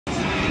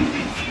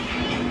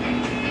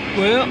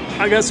Well,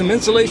 I got some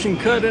insulation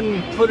cut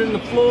and put in the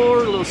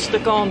floor, a little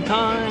stick-on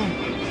tie,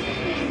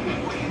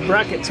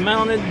 brackets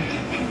mounted.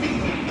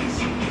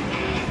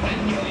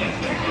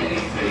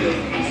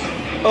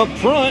 Up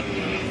front,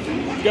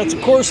 got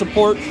the core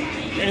support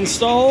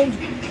installed. A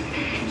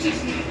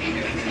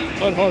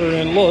lot harder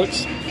than it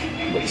looks,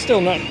 but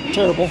still not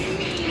terrible.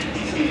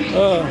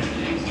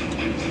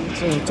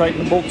 So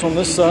tighten the bolts on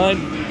this side.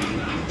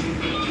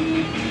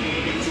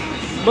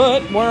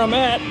 But where I'm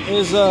at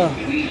is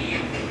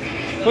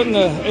putting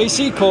the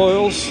AC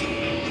coils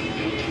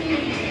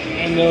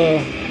and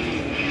the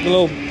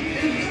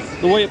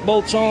way it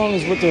bolts on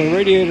is with the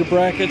radiator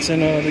brackets,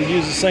 and they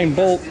use the same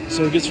bolt,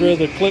 so it gets rid of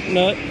the clip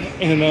nut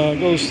and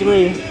goes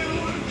through.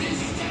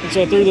 And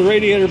so I threw the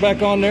radiator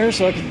back on there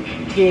so I could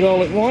do it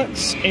all at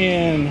once.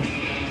 And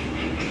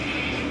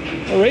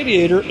the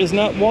radiator is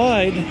not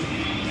wide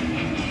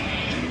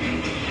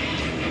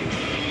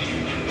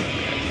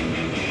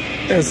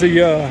as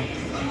the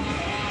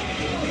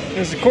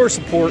core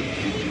support.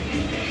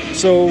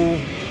 So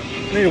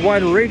I need a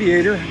wider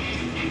radiator.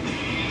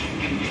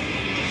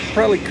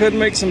 Probably could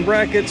make some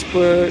brackets,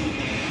 but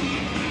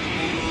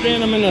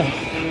then I'm in a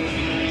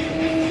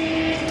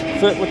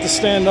fit with the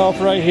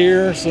standoff right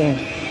here, so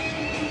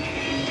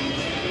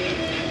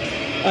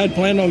I'd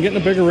planned on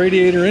getting a bigger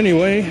radiator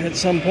anyway at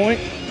some point.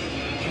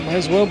 Might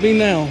as well be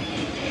now.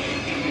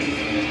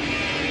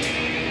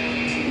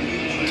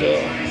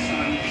 So,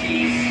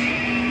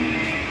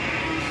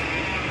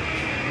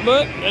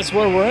 but that's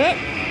where we're at.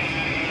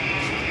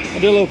 I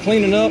did a little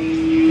cleaning up,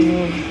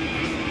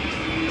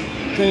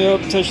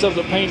 touched up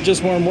the paint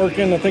just where I'm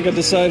working. I think I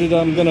decided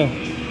I'm gonna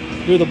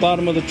do the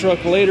bottom of the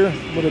truck later,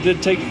 but I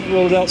did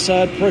roll it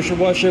outside, pressure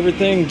wash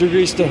everything,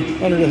 degreased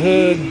under the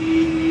hood,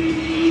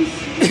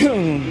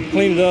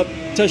 cleaned it up,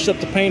 touched up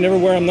the paint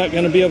everywhere I'm not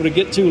gonna be able to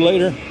get to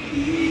later. Took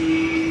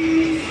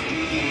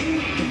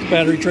the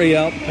battery tray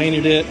out,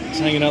 painted it, it's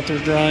hanging out there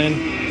drying.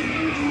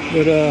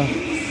 But I'm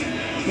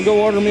gonna go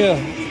order me a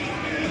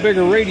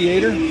bigger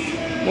radiator.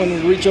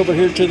 Wanted to reach over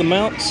here to the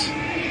mounts.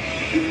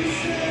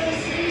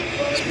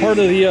 It's part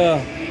of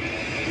the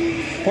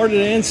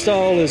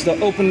install is to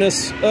open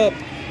this up.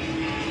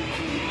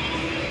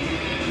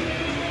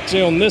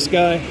 See, on this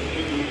guy,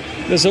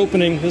 this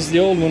opening, this is the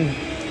old one,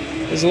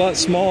 is a lot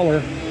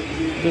smaller.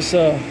 This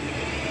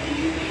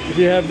if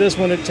you have this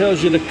one, it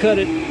tells you to cut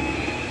it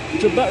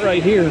to about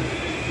right here.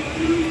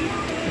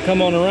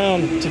 Come on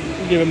around to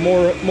give it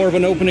more of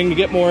an opening to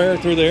get more air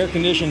through the air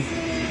condition.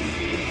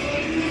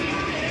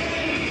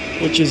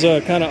 Which is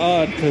kind of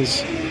odd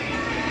because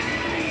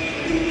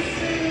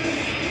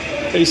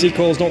AC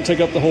coils don't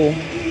take up all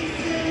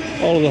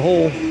of the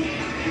hole,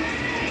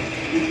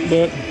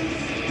 but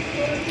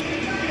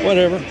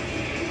whatever.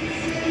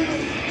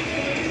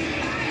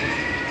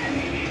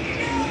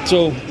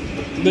 So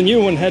the new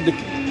one had the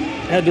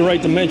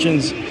right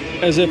dimensions,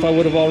 as if I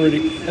would have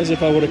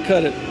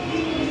cut it.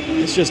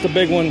 It's just a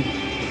big one,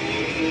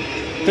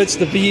 fits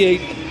the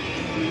V8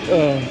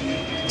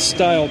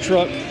 style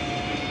truck.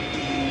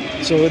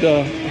 So it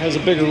has a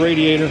bigger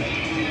radiator.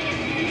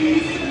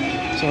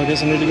 So I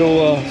guess I need to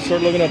go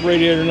start looking up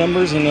radiator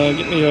numbers and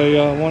get me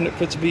a one that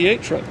fits a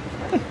V8 truck.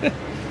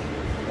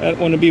 That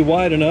one to be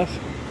wide enough.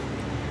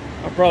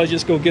 I'll probably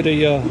just go get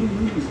the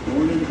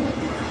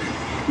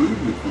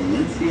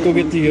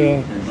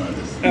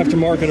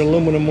aftermarket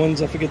aluminum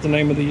ones. I forget the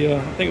name of the.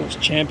 I think it was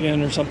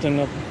Champion or something.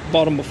 I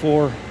bought them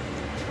before.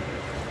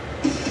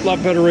 A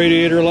lot better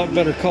radiator, a lot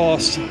better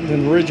cost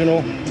than the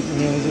original.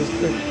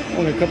 They're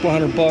only a couple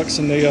 $100,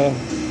 and they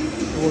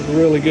work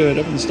really good.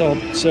 I've installed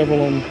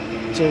several on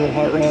several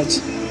hot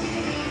rods.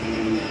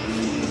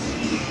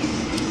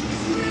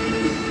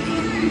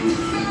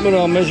 But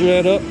I'll measure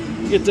that up,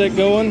 get that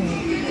going,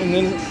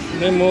 and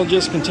then we'll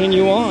just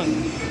continue on.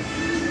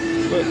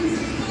 But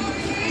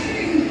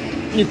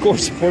new core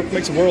support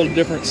makes a world of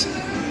difference.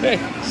 Hey,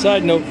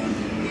 side note,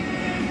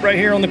 right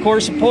here on the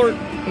core support,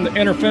 the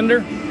inner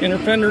fender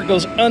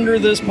goes under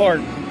this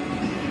part.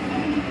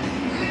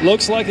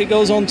 Looks like it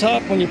goes on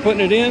top when you're putting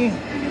it in.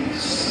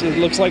 It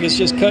looks like it's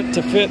just cut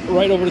to fit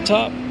right over the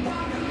top,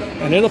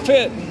 and it'll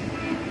fit,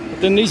 but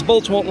then these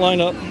bolts won't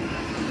line up,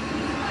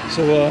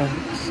 so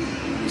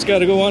it's got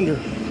to go under.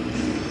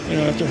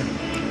 After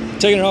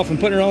taking it off and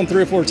putting it on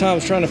 3 or 4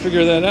 times trying to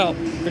figure that out,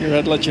 figured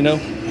I'd let you know.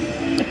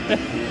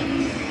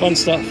 Fun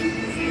stuff.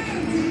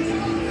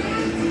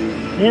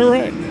 All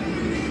right,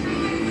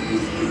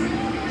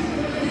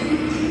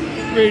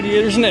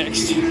 radiator's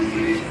next.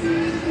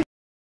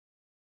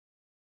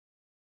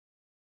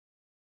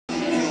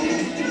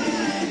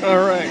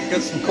 Alright,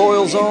 got some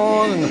coils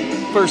on and the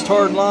first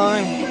hard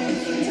line.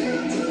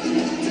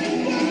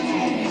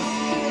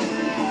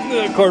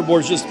 The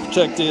cardboard's just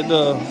protected.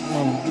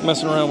 I'm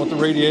messing around with the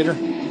radiator.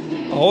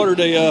 I ordered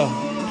a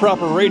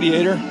proper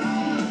radiator.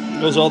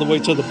 It goes all the way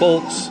to the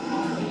bolts.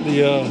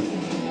 I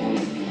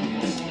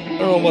don't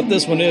know what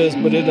this one is,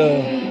 but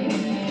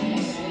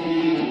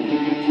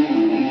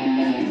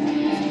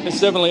it's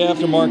definitely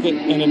aftermarket,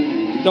 and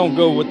it don't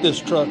go with this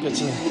truck.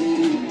 It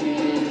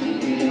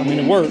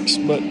works,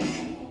 but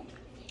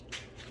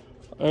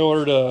I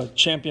ordered a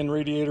Champion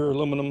radiator,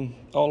 aluminum,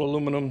 all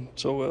aluminum.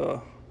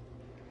 So,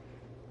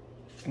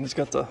 and it's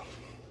got the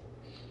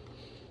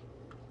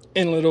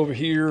inlet over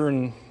here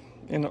and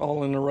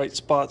all in the right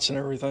spots and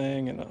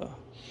everything. And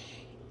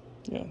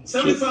yeah,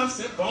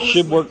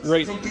 should work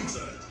great. Our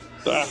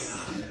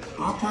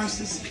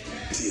prices,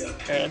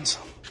 ads.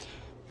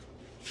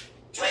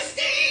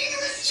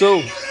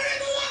 So,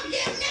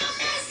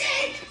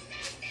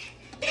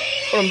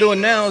 what I'm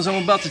doing now is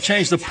I'm about to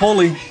change the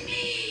pulley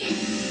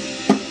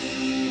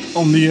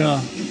on the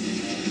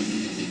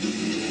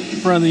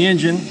front of the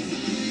engine,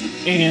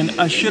 and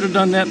I should have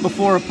done that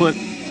before I put.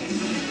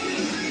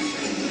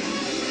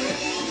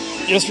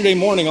 Yesterday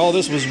morning, all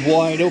this was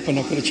wide open.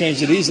 I could have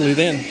changed it easily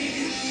then.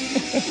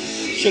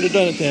 Should have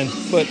done it then,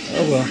 but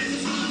oh well.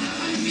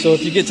 So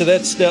if you get to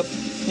that step,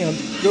 you know,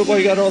 go while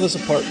you got all this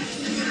apart.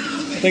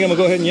 I think I'm gonna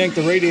go ahead and yank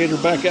the radiator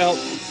back out,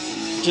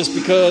 just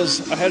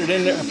because I had it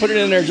in there. I put it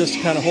in there just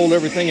to kind of hold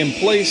everything in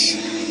place,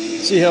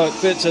 see how it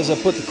fits as I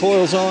put the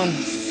coils on.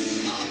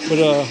 But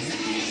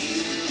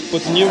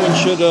the new one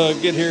should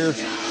get here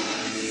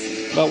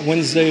about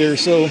Wednesday or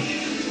so,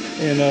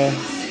 and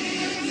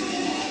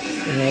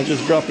I'll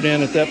just drop it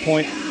in at that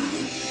point.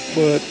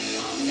 But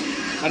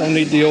I don't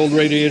need the old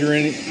radiator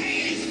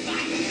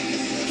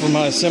for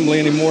my assembly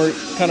anymore. It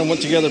kind of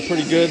went together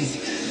pretty good.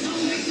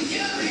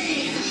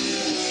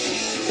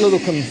 A little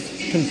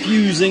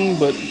confusing,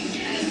 but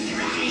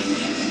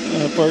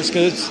first,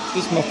 because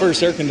this is my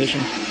first air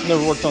conditioner.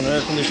 Never worked on an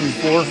air conditioner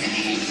before.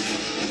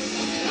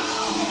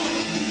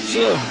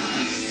 So,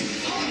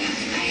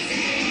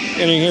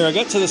 getting here, I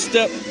got to the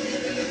step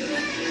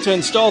to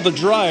install the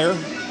dryer,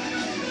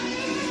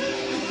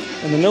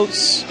 and the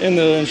notes in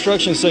the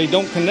instructions say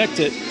don't connect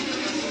it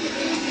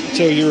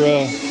until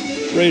you're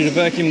ready to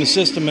vacuum the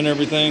system and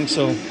everything.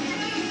 So,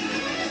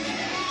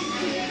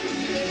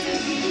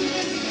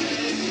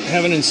 I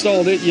haven't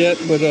installed it yet,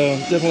 but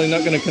definitely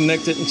not going to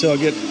connect it until I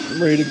get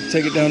ready to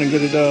take it down and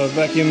get it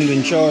vacuumed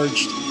and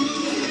charged.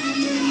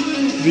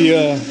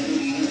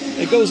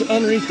 It goes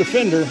underneath the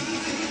fender,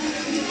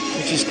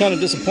 which is kind of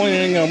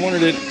disappointing. I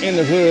wanted it in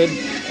the hood.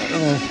 I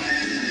don't know.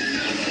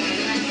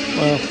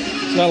 Well,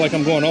 it's not like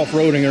I'm going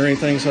off-roading or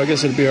anything, so I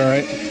guess it'll be all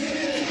right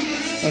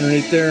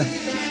underneath there.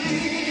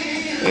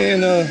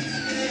 And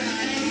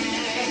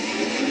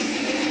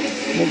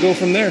we'll go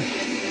from there.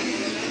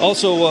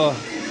 Also,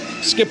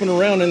 skipping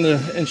around in the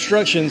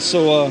instructions,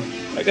 so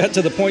I got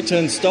to the point to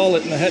install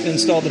it, and I hadn't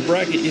installed the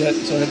bracket yet,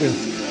 so I had to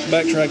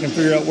backtrack and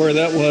figure out where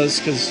that was,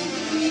 because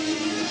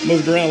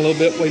moved around a little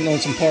bit waiting on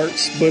some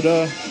parts. But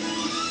you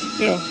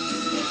know,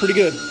 pretty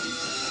good.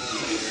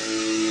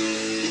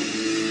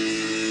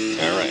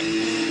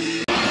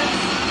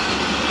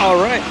 All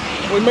right,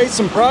 we made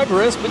some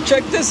progress, but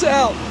check this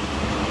out.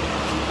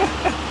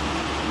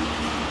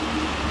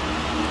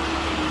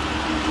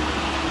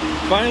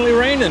 Finally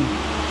raining.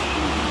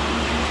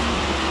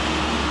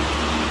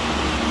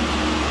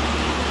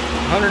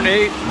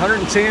 108,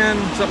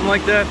 110, something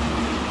like that.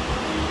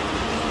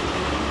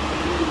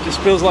 Just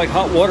feels like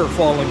hot water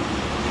falling.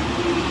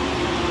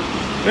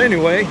 But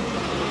anyway,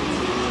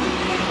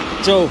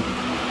 so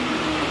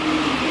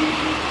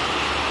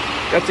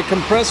got the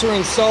compressor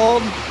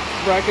installed,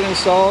 bracket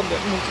installed.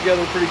 That went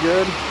together pretty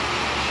good. A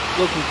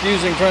little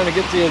confusing trying to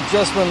get the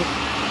adjustment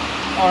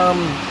arm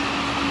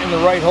in the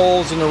right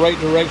holes in the right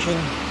direction.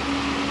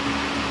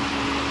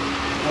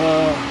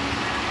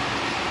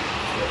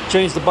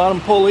 Changed the bottom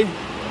pulley.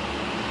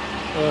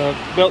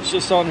 Belt's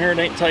just on here, it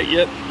ain't tight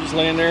yet, just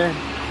laying there.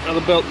 Now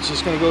the belt's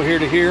just going to go here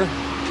to here.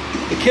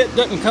 The kit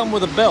doesn't come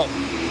with a belt.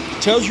 It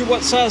tells you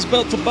what size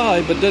belt to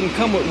buy, but doesn't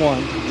come with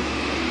one.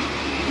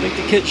 I think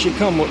the kit should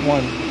come with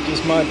one,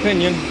 just my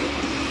opinion.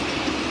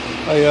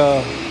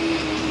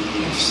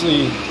 Let's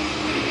see.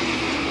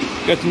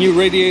 Got the new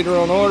radiator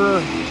on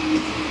order.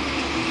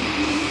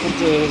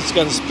 It's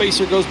got a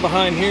spacer goes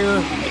behind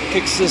here. It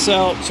kicks this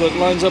out so it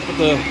lines up with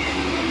the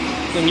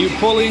new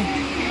pulley.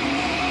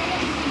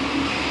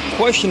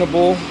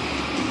 Questionable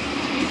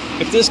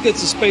if this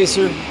gets a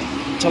spacer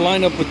to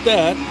line up with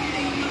that,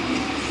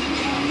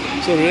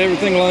 so that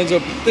everything lines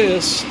up with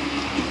this,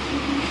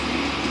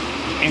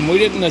 and we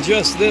didn't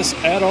adjust this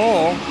at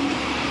all.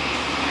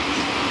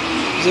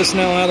 Is this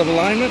now out of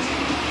alignment?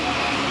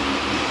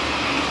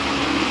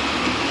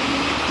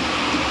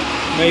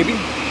 Maybe.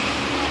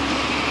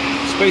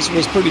 Spacer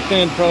was pretty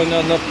thin, probably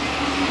not enough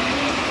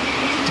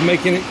to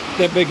make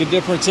that big a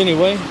difference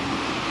anyway.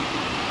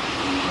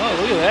 Oh,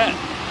 look at that.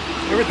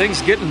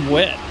 Everything's getting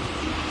wet.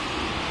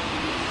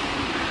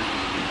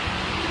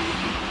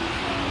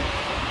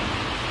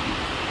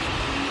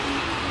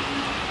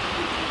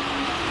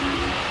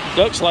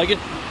 Ducks like it.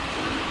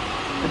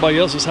 Everybody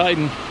else is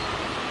hiding.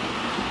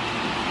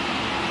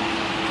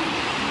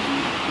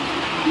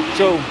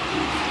 So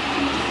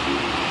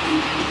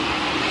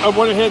I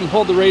went ahead and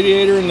pulled the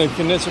radiator and the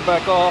condenser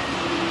back off.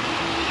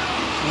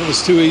 It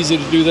was too easy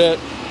to do that.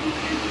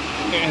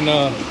 And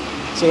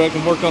so I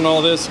can work on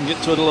all this and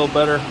get to it a little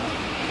better.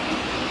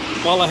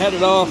 While I had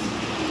it off,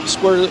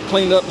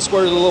 cleaned up and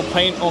squirted a little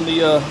paint on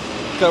the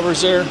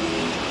covers there.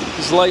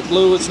 It's light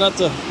blue. It's not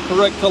the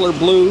correct color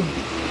blue,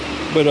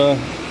 but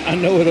I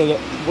know it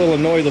will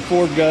annoy the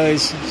Ford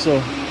guys, so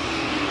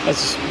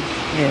that's,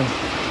 you know,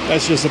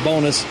 that's just a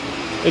bonus.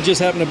 It just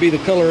happened to be the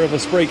color of a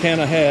spray can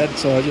I had,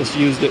 so I just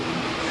used it.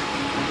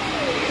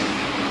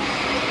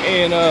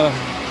 And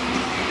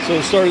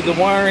so started the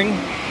wiring.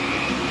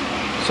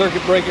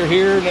 Circuit breaker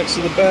here next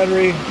to the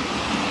battery.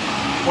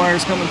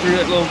 Wires coming through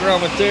that little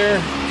grommet there.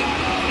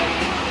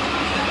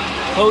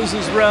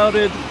 Hoses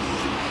routed.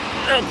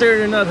 Out there,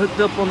 they're not hooked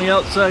up on the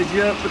outside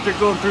yet, but they're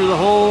going through the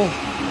hole.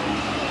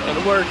 And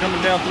the wire coming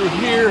down through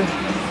here.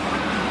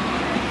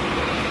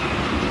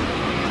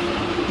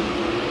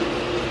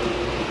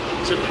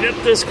 So we got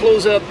this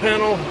closeout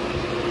panel.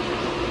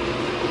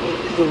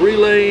 The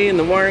relay and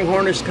the wiring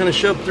harness kind of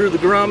shoved through the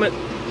grommet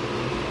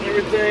and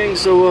everything.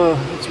 So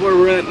that's where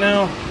we're at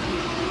now.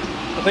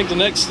 I think the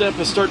next step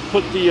is start to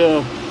put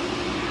the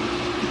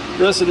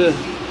rest of the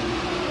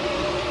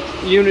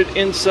unit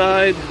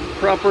inside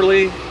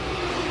properly.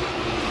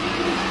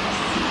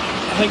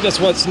 I think that's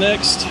what's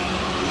next.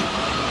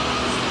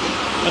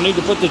 I need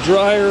to put the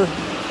dryer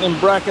and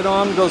bracket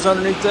on. Goes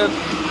underneath that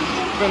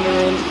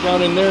fender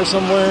down in there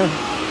somewhere.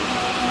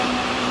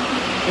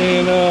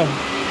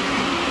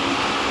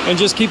 And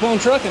just keep on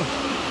trucking.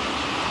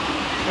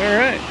 All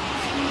right.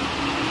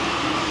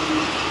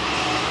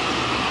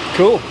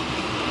 Cool.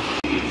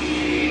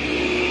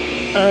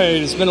 All right,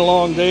 it's been a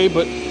long day,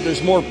 but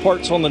there's more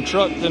parts on the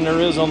truck than there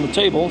is on the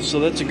table, so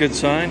that's a good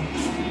sign.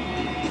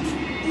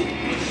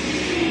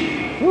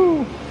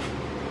 Woo.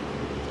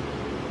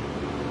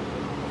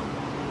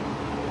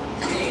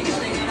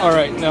 All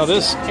right, now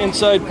this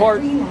inside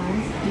part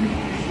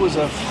was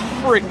a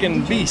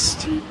freaking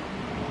beast.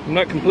 I'm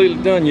not completely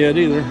done yet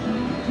either.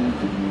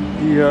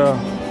 The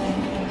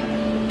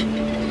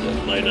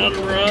light out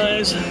of our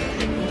eyes.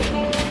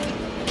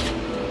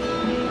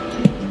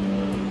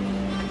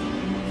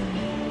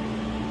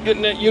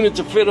 Getting that unit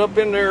to fit up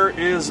in there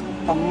is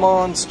a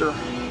monster.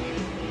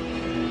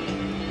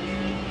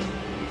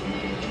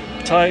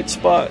 Tight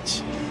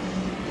spots.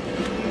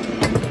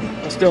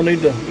 I still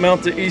need to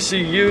mount the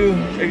ECU.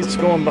 It's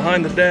going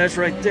behind the dash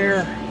right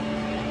there.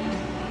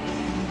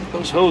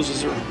 Those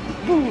hoses are,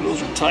 woo,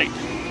 those are tight.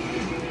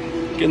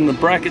 Getting the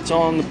brackets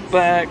on the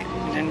back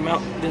and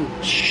then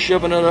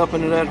shoving it up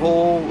into that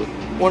hole with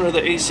one of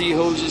the AC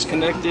hoses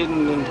connected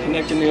and then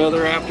connecting the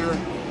other after.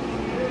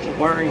 The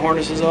wiring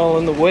harness is all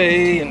in the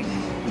way, and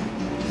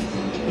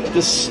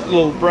this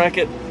little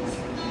bracket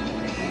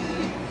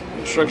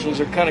instructions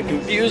are kind of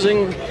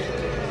confusing.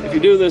 If you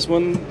do this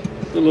one,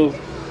 the little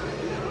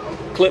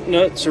clip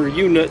nuts or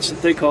U-nuts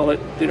that they call it,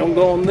 they don't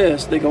go on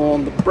this, they go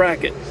on the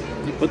bracket.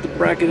 You put the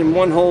bracket in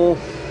one hole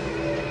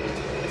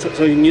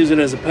so you can use it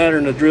as a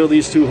pattern to drill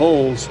these two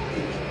holes.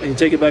 And you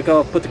take it back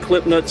off, put the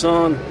clip nuts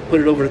on,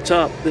 put it over the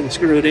top, then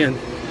screw it in.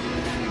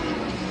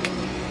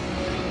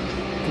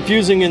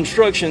 Confusing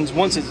instructions.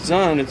 Once it's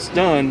done,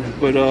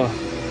 but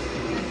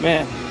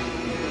man,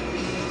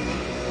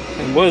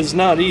 it was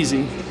not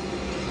easy.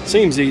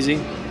 Seems easy,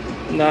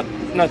 not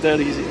that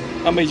easy.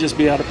 I may just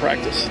be out of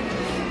practice,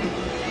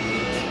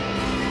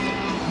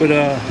 but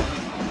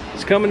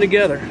it's coming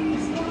together.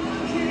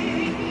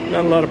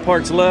 Not a lot of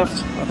parts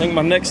left. I think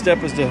my next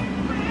step is the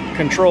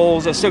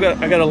controls. I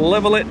gotta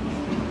level it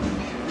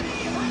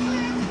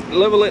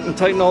and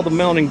tighten all the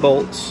mounting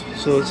bolts.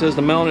 So it says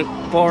to mount it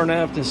far and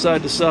aft and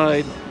side to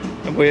side,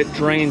 that way it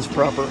drains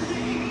proper.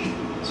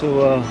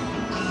 So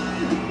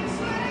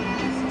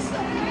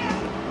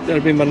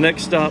that'll be my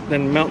next stop,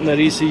 then mounting that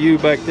ECU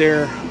back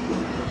there.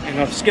 And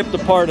I've skipped the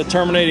part of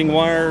terminating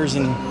wires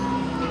and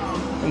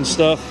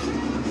stuff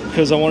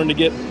because I wanted to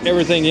get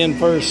everything in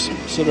first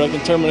so that I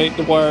can terminate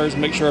the wires,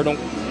 make sure I don't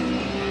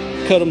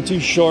cut them too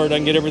short. I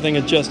can get everything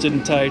adjusted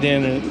and tied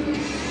in and it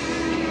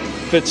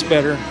fits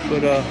better.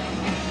 But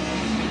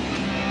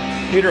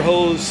heater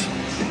hose,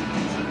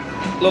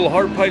 little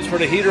hard pipes for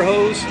the heater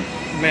hose,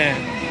 man,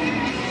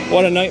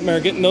 what a nightmare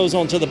getting those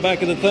onto the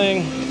back of the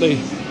thing.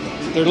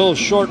 They're little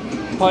short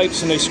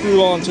pipes and they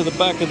screw onto the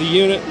back of the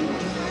unit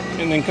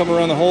and then come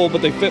around the hole,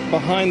 but they fit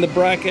behind the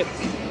bracket,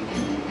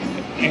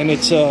 and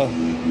it's a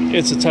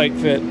tight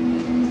fit.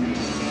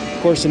 Of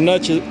course, the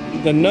nut to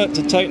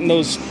tighten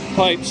those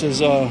pipes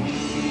is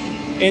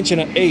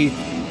 1.1/8.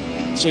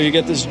 So you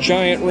get this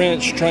giant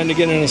wrench trying to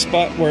get in a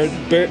spot where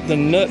the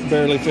nut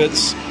barely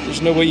fits.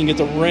 There's no way you can get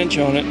the wrench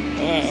on it.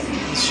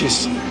 It's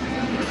just,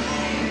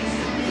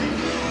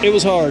 it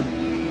was hard,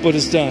 but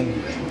it's done.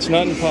 It's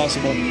not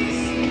impossible.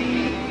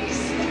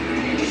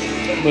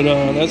 But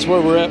that's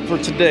where we're at for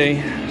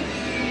today.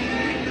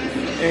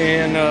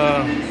 And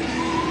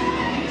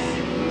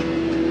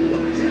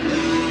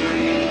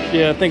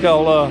yeah, I think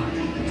I'm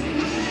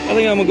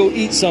gonna go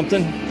eat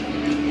something.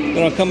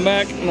 Then I'll come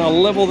back and I'll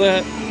level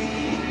that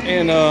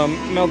and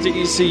mount the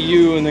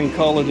ECU and then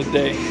call it a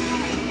day.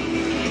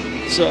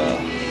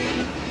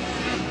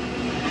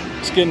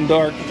 It's getting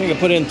dark. I think I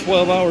put in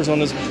 12 hours on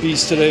this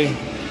beast today.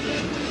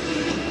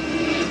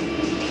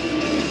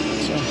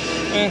 So,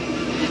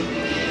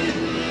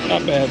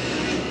 not bad.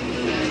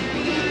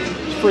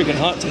 It's freaking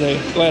hot today.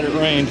 Glad it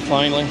rained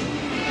finally.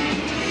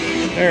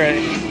 All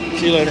right,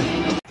 see you later.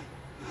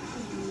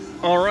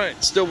 All right,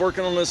 still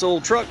working on this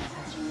old truck.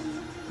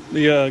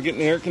 Getting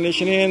the air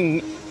conditioning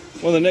in.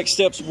 One of the next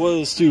steps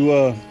was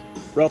to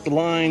route the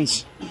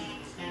lines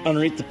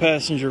underneath the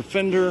passenger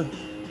fender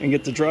and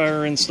get the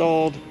dryer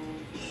installed.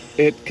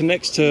 It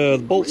connects to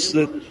the bolts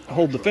that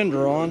hold the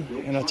fender on,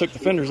 and I took the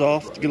fenders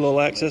off to get a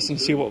little access and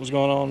see what was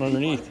going on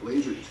underneath.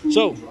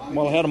 So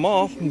while I had them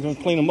off, I'm going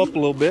to clean them up a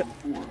little bit.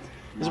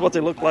 This is what they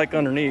look like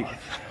underneath.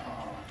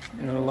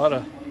 You know, a lot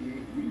of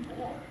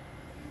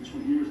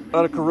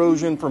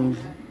corrosion from,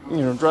 you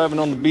know, driving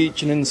on the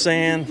beach and in the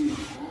sand.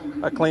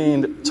 I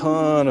cleaned a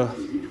ton of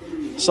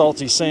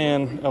salty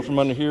sand out from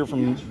under here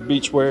from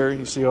beach wear.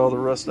 You see all the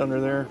rust under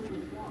there.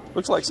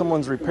 Looks like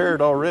someone's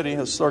repaired already.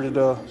 Has started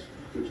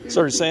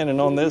sanding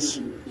on this.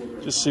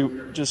 Just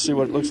see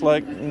what it looks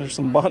like. And there's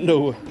some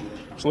Bondo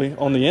actually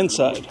on the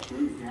inside.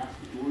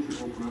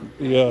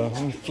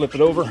 Let me flip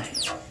it over.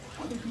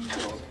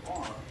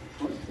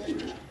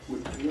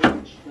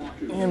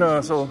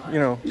 So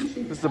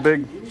this is the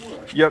big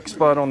yuck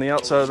spot on the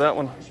outside of that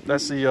one.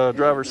 That's the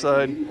driver's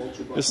side.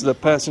 This is the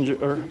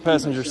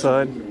passenger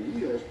side.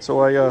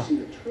 So I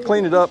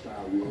cleaned it up.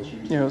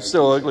 You know, it's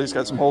still ugly. It's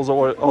got some holes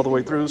all the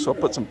way through. So I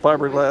put some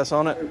fiberglass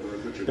on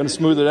it. Gonna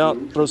smooth it out,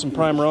 throw some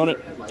primer on it,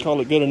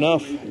 call it good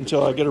enough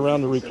until I get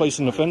around to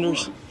replacing the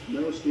fenders.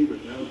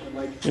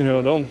 You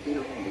know,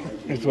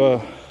 if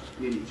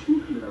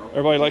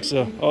everybody likes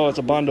to, oh, it's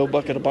a Bondo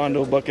bucket,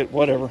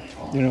 whatever.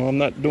 You know, I'm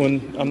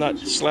not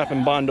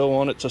slapping Bondo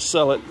on it to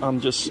sell it.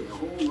 I'm just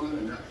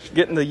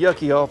getting the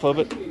yucky off of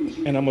it,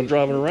 and I'm gonna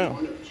drive it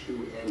around.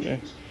 Okay,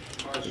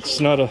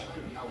 it's not a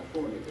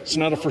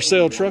for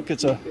sale truck.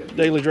 It's a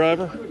daily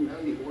driver.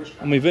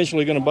 I'm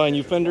eventually gonna buy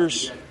new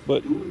fenders,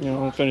 but you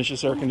know, I'll finish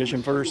this air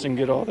conditioning first and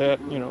get all that.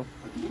 You know,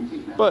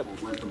 but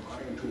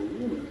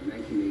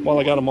while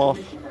I got them off,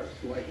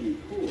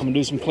 I'm gonna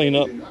do some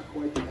cleanup.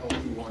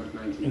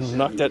 You know,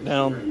 knock that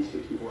down,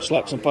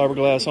 slap some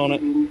fiberglass on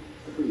it.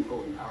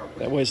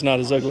 That way it's not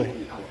as ugly.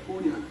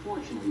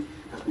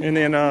 And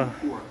then, yeah,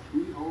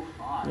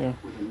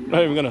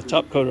 not even gonna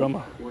top coat it. I'm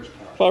gonna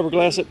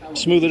fiberglass it,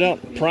 smooth it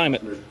out, prime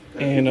it,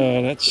 and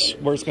that's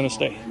where it's gonna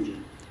stay.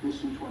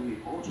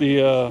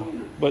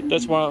 But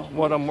that's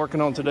what I'm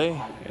working on today,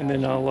 and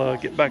then I'll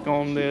get back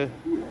on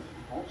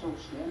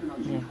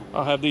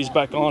I'll have these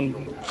back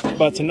on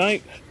by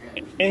tonight,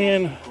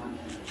 and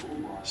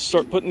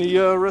start putting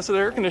the rest of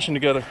the air conditioning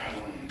together.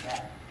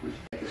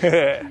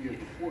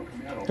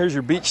 Here's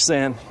your beach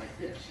sand.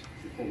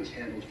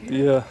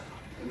 Yeah,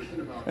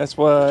 that's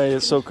why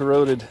it's so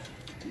corroded.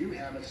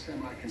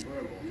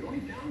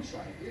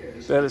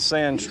 That is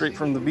sand straight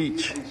from the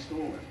beach,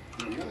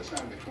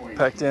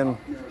 packed in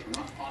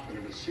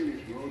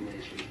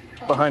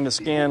behind the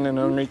skin and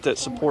underneath that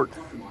support.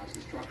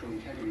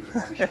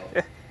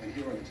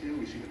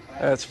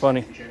 That's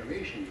funny.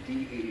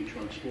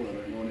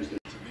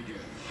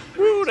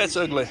 Woo, that's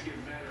ugly.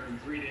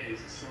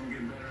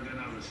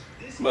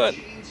 But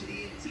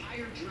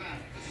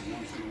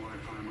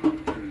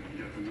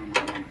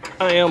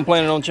I am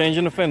planning on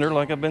changing the fender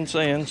like I've been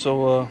saying,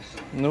 so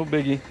no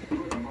biggie.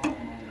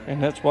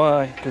 And that's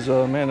why, because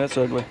man, that's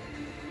ugly.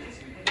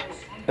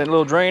 That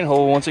little drain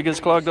hole, once it gets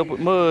clogged up with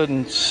mud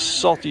and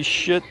salty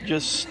shit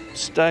just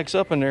stacks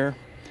up in there,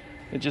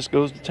 it just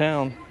goes to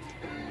town.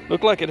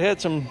 Looked like it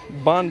had some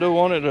Bondo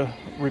on it to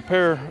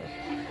repair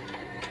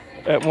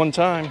at one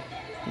time,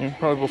 you know,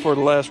 probably before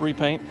the last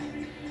repaint.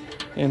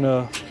 And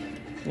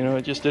you know,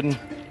 it just didn't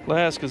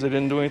last because they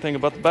didn't do anything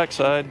about the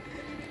backside.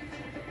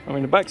 I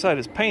mean, the backside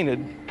is painted,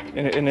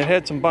 and it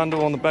had some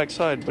Bondo on the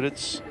backside,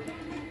 but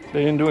they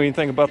didn't do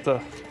anything about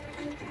the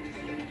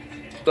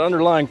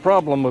underlying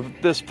problem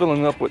of this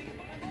filling up with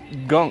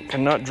gunk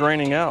and not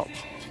draining out.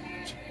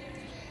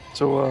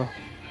 So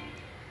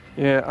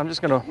yeah, I'm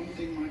just gonna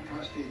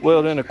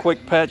weld in a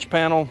quick patch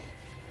panel,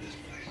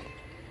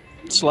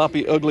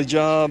 sloppy ugly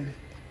job,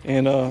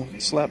 and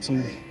slap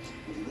some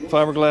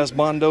fiberglass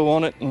Bondo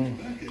on it and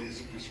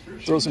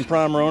throw some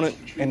primer on it,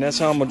 and that's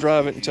how I'm gonna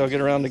drive it until I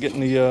get around to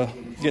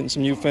getting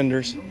some new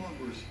fenders.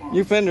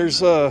 New fenders,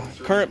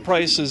 current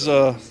price is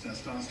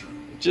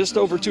just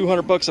over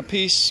 200 bucks a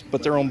piece,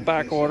 but they're on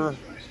back order,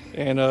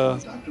 and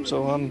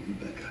so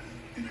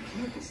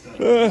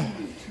I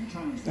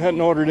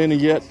hadn't ordered any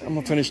yet. I'm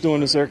gonna finish doing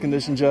this air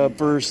conditioning job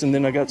first, and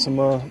then I got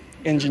some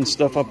engine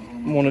stuff I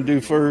want to do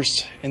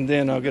first, and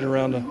then I'll get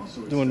around to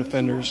doing the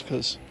fenders.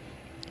 Because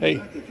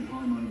hey,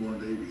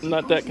 I'm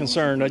not that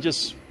concerned.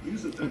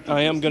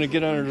 I am going to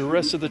get under the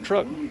rest of the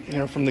truck, you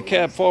know, from the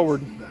cab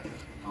forward.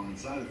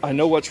 I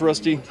know what's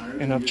rusty,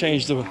 and I've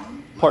changed the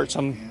parts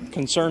I'm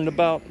concerned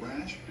about.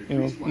 You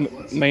know,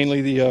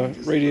 mainly the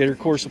radiator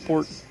core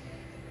support,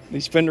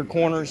 these fender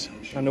corners.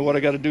 I know what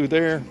I got to do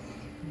there.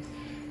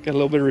 Got a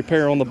little bit of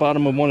repair on the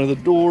bottom of one of the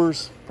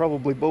doors,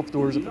 probably both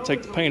doors if I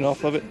take the paint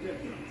off of it.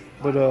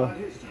 But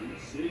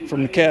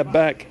from the cab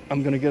back,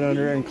 I'm going to get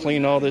under there and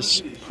clean all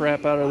this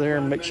crap out of there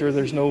and make sure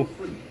there's no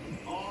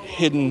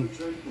hidden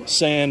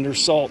sand or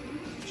salt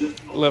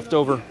left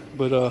over.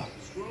 But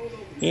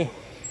yeah,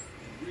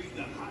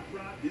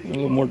 a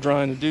little more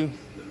drying to do.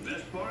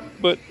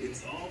 But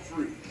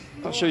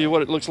I'll show you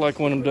what it looks like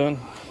when I'm done,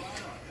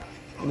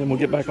 and then we'll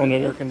get back on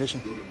that air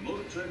conditioner.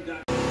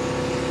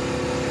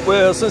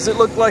 Well, since it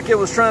looked like it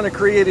was trying to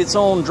create its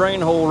own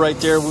drain hole right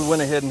there, we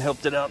went ahead and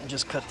helped it out and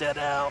just cut that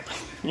out.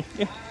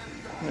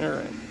 All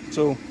right,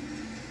 so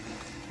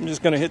I'm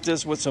just gonna hit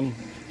this with some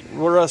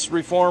rust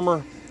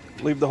reformer,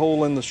 leave the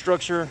hole in the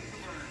structure,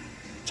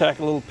 tack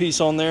a little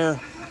piece on there,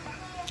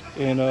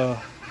 and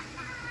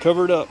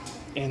cover it up.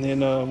 And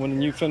then when the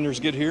new fenders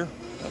get here,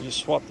 I'll just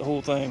swap the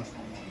whole thing.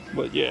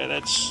 But yeah,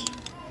 that's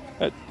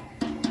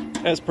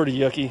pretty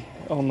yucky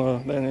on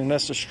the, and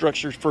that's the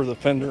structure for the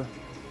fender.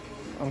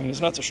 I mean,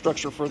 it's not the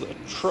structure for the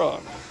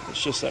truck,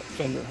 it's just that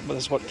fender, but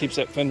that's what keeps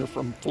that fender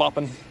from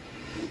flopping.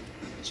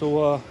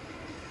 So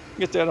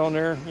get that on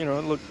there. You know,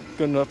 it looked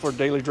good enough for a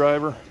daily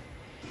driver,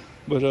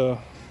 but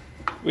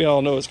we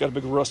all know it's got a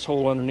big rust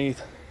hole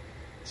underneath.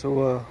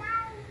 So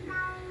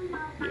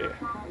yeah,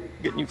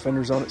 get new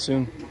fenders on it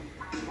soon.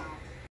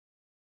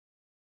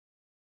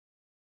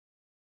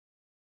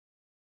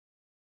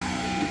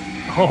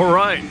 All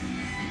right,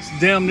 it's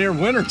damn near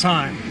winter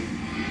time.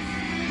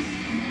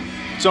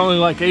 It's only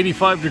like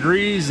 85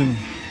 degrees and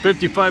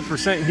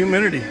 55%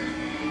 humidity.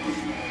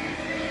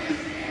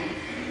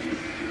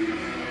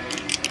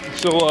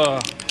 So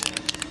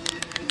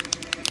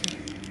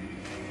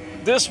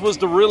this was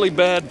the really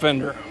bad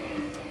fender,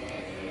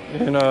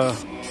 and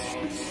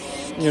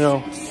you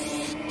know,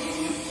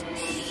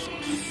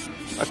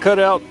 I cut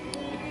out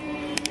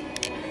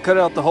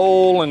the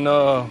hole and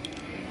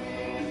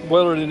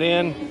welded it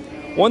in.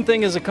 One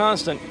thing is a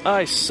constant: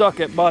 I suck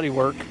at body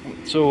work.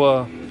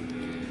 So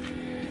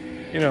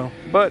you know,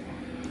 but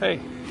hey,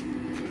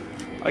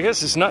 I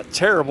guess it's not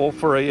terrible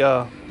for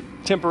a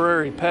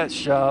temporary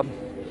patch job.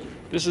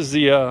 This is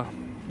the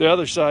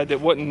other side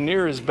that wasn't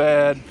near as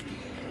bad,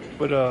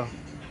 but I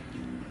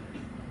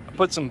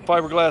put some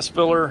fiberglass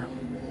filler,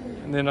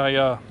 and then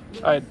I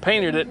had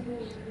painted it,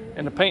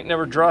 and the paint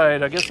never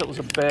dried. I guess that was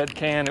a bad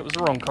can. It was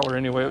the wrong color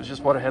anyway. It was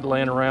just what I had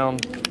laying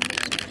around.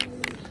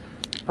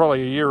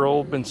 Probably a year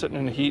old, been sitting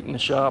in the heat in the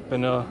shop,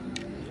 and I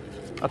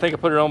think I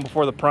put it on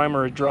before the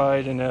primer had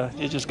dried, and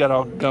it just got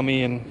all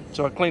gummy, and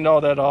so I cleaned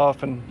all that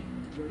off, and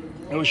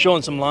it was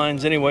showing some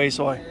lines anyway,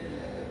 so I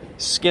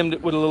skimmed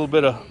it with a little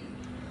bit of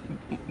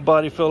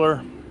body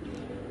filler,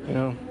 you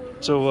know.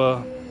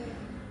 So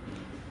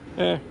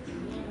yeah,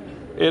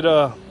 it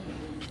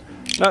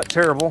not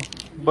terrible,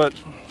 but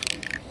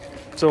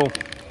so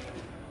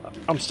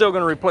I'm still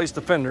going to replace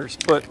the fenders.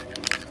 But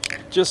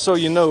just so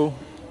you know,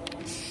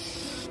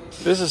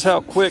 this is how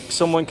quick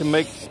someone can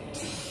make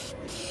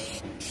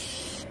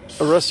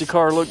a rusty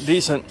car look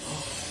decent.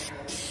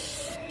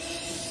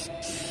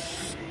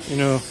 You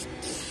know,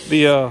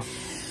 the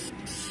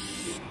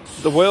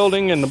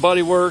welding and the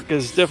body work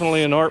is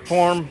definitely an art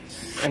form,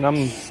 and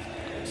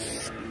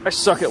I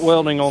suck at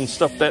welding on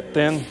stuff that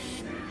thin.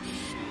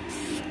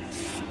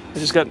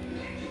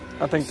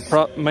 I think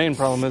the main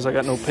problem is I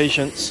got no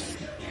patience.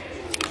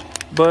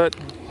 But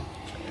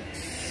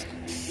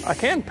I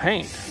can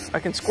paint. I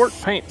can squirt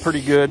paint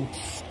pretty good,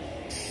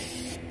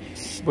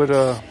 but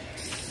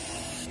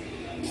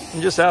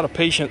I'm just out of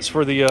patience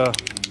for the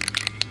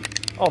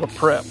all the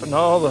prep and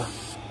all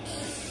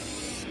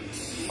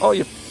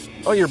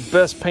your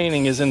best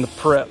painting is in the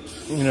prep,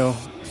 you know.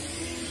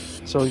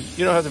 So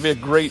you don't have to be a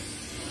great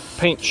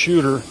paint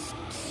shooter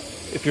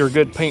if you're a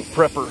good paint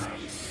prepper.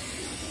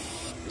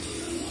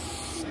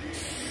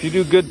 If you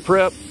do good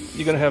prep,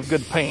 you're gonna have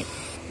good paint.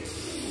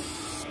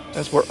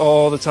 That's where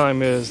all the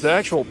time is. The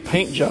actual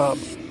paint job,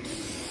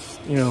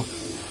 you know,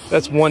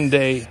 that's one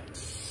day.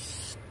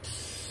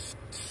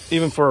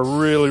 Even for a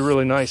really,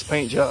 really nice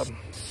paint job,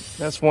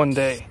 that's one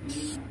day.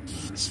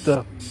 It's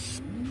the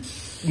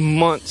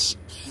months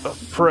of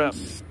prep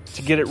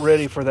to get it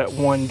ready for that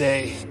one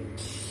day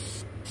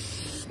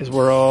is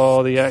where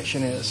all the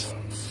action is.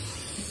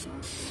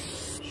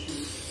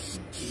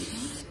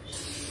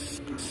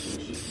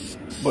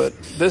 But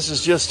this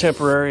is just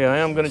temporary. I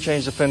am going to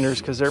change the fenders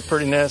because they're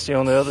pretty nasty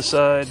on the other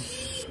side,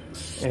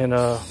 and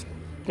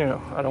you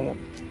know, I don't want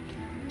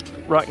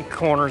rotten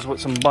corners with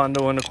some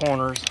Bondo in the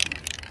corners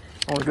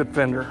on a good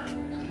fender.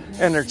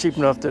 And they're cheap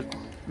enough that,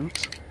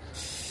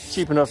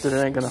 cheap enough that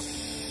it ain't gonna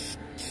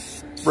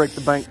break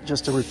the bank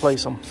just to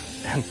replace them.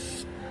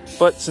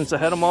 But since I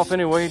had them off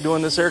anyway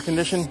doing this air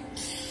condition,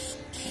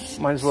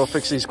 might as well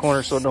fix these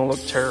corners so it don't look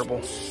terrible.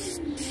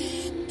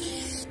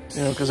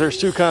 You know, because there's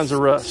two kinds of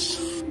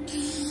rust.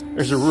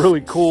 There's a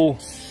really cool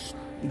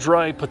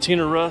dry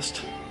patina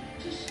rust,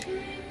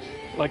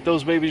 like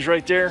those babies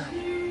right there.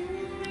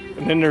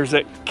 And then there's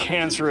that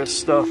cancerous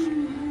stuff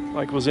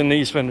like was in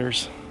these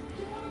fenders.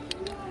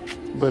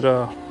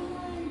 But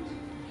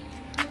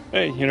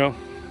hey, you know,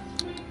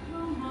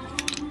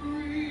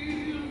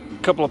 a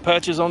couple of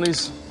patches on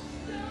these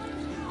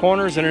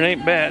corners and it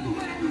ain't bad.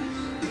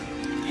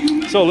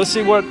 So let's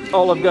see what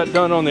all I've got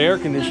done on the air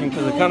conditioning,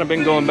 because I've kind of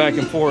been going back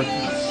and forth.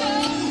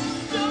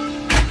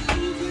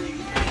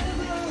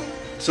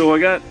 So I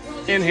got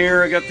in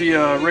here, I got the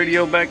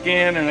radio back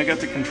in, and I got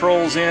the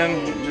controls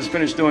in. Just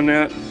finished doing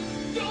that.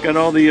 Got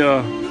all the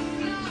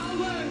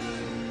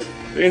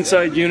The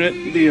inside unit,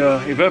 the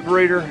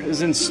evaporator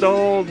is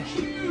installed.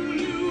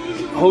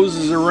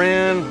 Hoses are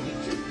ran.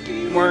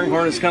 Wiring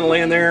harness kind of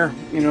laying there.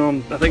 You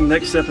know, I think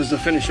next step is to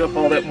finish up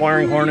all that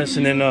wiring harness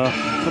and then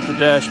put the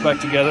dash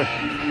back together.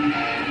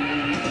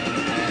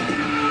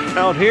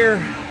 Out here,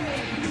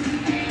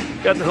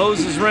 got the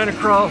hoses ran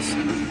across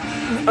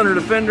under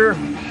the fender.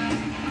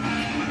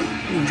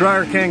 The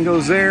dryer can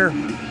goes there.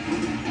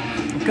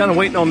 I'm kind of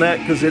waiting on that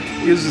because it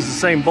uses the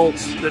same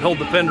bolts that hold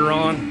the fender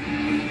on.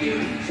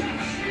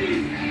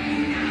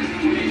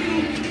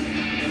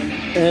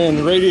 And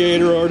the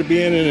radiator ought to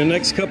be in the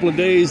next couple of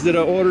days that I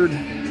ordered.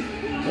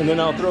 And then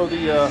I'll throw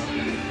the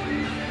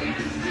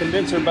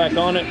condenser back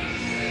on it.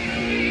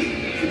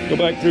 Go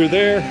back through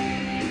there.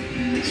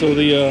 So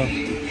the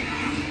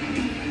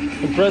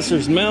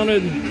compressor's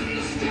mounted.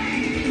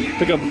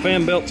 Pick up a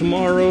fan belt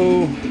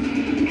tomorrow.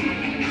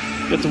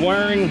 Get the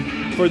wiring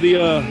for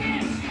the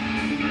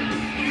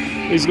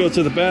these go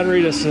to the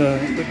battery. That's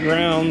the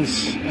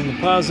grounds and the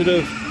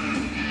positive.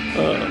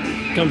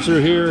 Comes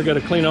through here. Got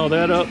to clean all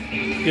that up.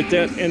 Get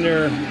that in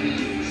there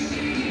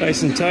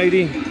nice and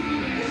tidy.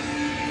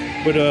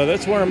 But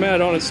that's where I'm at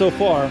on it so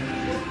far.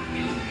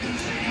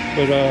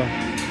 But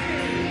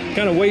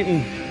kind of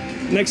waiting.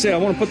 Next day I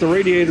want to put the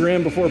radiator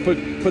in before I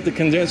put the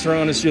condenser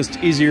on. It's just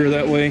easier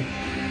that way.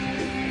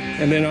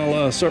 And then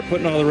I'll start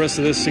putting all the rest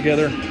of this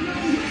together.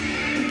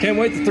 Can't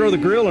wait to throw the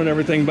grill and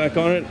everything back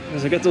on it,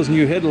 because I got those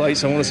new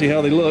headlights. I want to see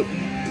how they look.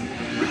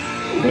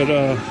 But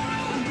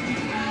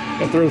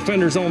I'll throw the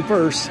fenders on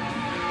first.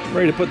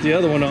 Ready to put the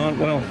other one on.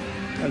 Well,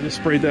 I just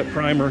sprayed that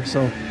primer,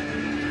 so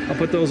I'll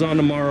put those on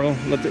tomorrow.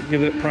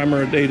 Give that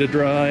primer a day to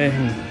dry,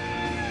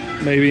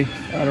 and maybe,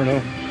 I don't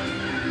know.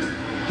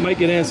 Might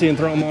get antsy and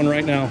throw them on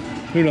right now.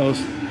 Who knows?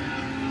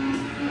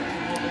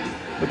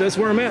 But that's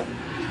where I'm at.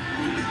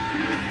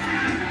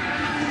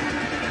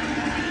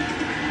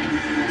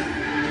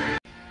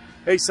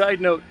 Hey, side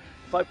note,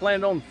 if I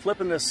planned on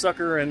flipping this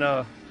sucker and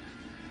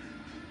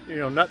you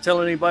know, not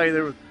telling anybody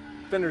the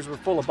fenders were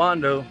full of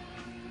Bondo,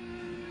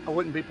 I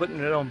wouldn't be putting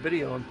it on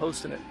video and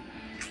posting it.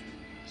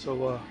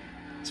 So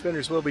these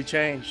fenders will be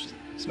changed.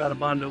 It's not a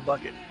Bondo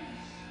bucket.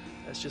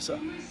 That's just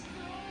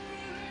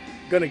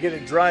gonna get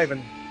it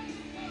driving.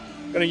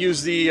 Gonna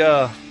use the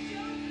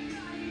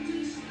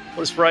what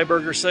does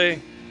Freiberger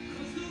say?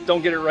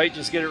 Don't get it right,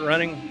 just get it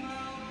running.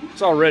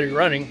 It's already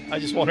running. I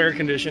just want air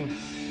condition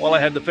while I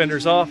had the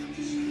fenders off.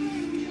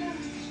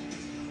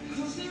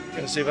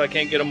 Gonna see if I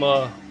can't get them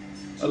a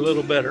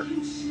little better.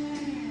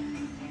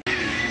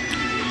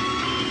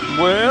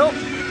 Well,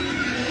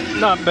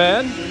 not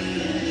bad.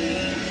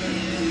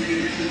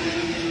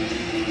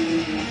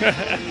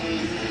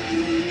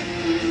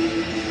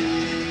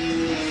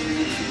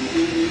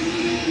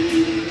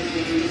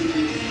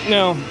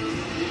 Now,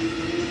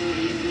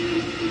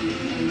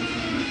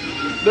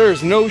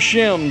 there's no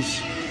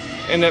shims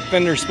in that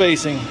fender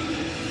spacing.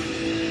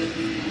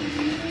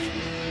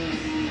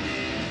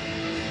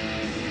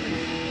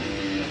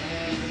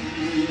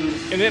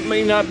 And it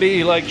may not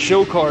be like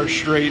show car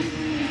straight,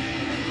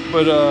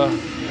 but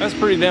that's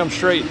pretty damn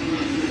straight.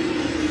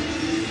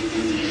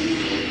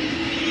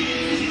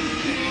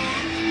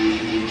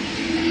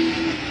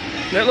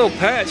 That little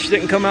patch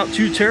didn't come out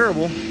too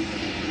terrible.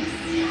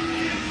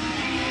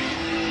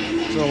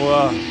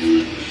 So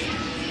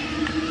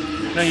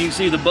now you can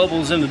see the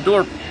bubbles in the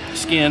door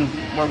skin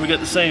where we got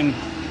the same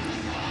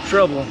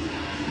trouble,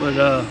 but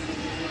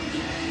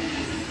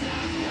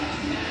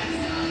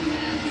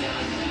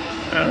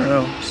I don't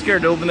know, I'm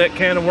scared to open that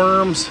can of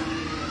worms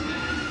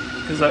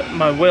because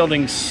my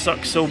welding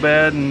sucks so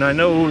bad, and I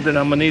know that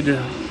I'm gonna need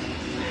to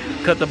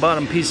cut the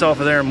bottom piece off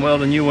of there and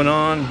weld a new one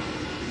on,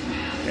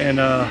 and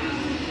I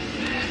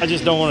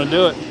just don't want to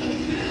do it.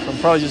 So I'm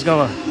probably just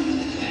gonna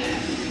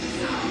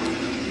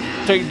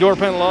take the door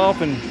panel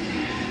off and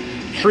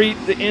treat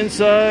the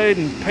inside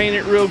and paint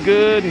it real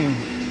good, and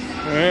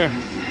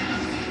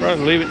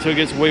probably leave it till it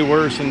gets way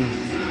worse. And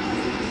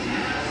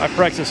I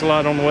practice a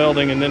lot on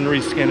welding and then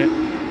reskin it.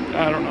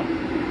 I don't know,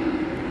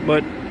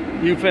 but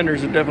new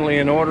fenders are definitely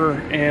in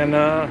order, and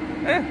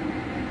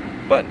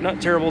but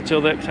not terrible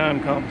till that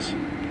time comes.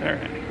 All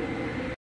right.